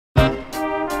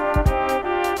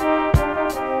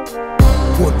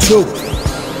Two.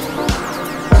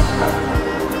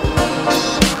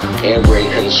 Every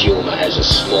consumer has a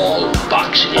small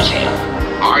box in his head.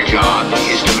 Our job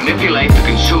is to manipulate the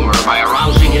consumer by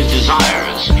arousing his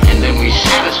desires, and then we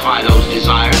satisfy those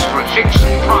desires for a fixed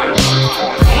price.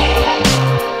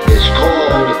 It's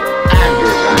called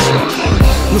advertising.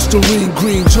 Listerine,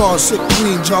 green jar, sick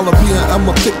clean, jalapeno,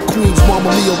 Emma, thick queens,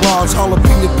 Mama Mia, Roz,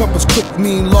 jalapeno peppers, quick,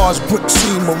 mean, large, brick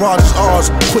scene, mirages, ours,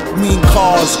 quick, mean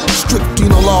cars, strict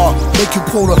Dino law, make you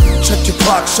quota, check your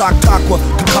clock, shock, aqua,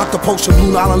 concoct the potion,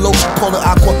 Blue Island lotion, call it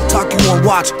aqua, talk you on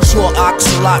watch, sure,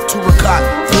 oxalot, turicot,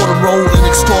 for the road, and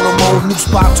extorter mode, new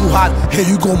spot too hot, here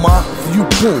you go, ma, for you,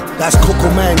 boom, that's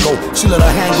Coco Mango, she let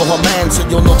her handle, her man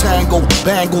said, yo, no tango,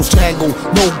 bangles, tangle,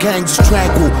 no gangs,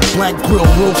 strangle, blank grill,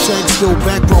 real shank, still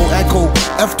back. Bro, echo,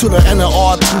 F to the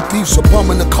NR, two thieves, a bum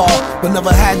in the car, but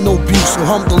never had no beef, so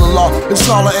alhamdulillah. It's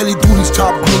all of Eddie Duty's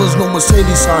top grillers, no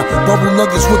Mercedes sign. Bubble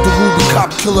nuggets with the Ruby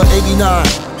Cop Killer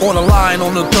 89. On the line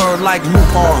on the third like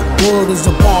Lupon. Word is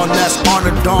the bond, that's Honor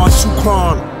Don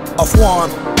Shukran. Afwan,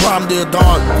 Ram dear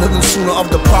Don, living sooner of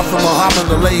the Prophet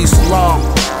Muhammad, alayhi salam.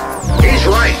 He's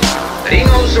right, and he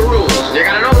knows the rules. You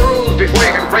gotta know the rules before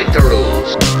you can break the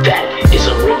rules. That is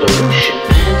a revolution,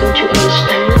 man, don't you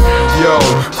understand? Yo,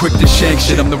 quick to shank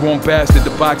shit, I'm the wrong bastard.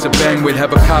 The box I bang with,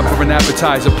 have a cop for an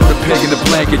appetizer. Put a pig in the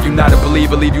blanket, you not a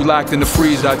believer, leave you locked in the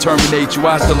freezer. I terminate you,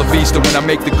 hasta la vista. When I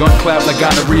make the gun clap like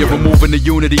gonorrhea. Removing the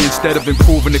unity instead of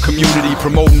improving the community.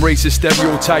 Promoting racist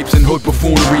stereotypes and hood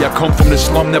buffoonery. I come from the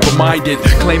slum, never minded.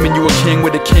 Claiming you a king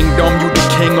with a kingdom, you the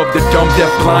king of the dumb,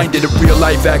 deaf, blinded. A real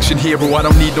life action hero, I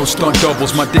don't need no stunt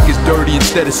doubles. My dick is dirty,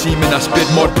 instead of semen I spit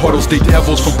mud puddles. They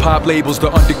devils from pop labels, the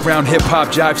underground hip-hop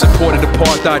jive supported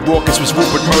apartheid. Raucous was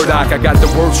Rupert Murdoch. I got the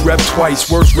worst rep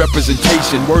twice, worst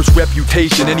representation, worst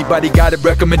reputation. Anybody got a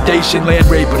recommendation? Land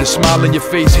rape with a smile in your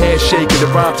face, handshake. The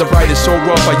rhymes I write is so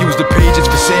rough, I use the pages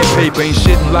for sandpaper. Ain't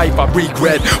shit in life I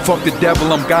regret. Fuck the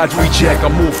devil, I'm God's reject. I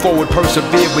move forward,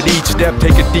 persevere with each step.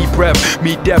 Take a deep breath,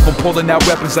 meet death. I'm pulling out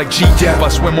weapons like G-Dep. I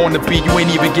swim on the beat, you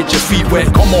ain't even get your feet wet.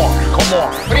 Come on, come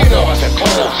on. What do you know about the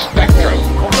total spectrum?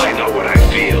 I know what I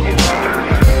feel.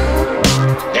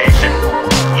 Listen,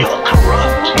 you're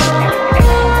corrupt.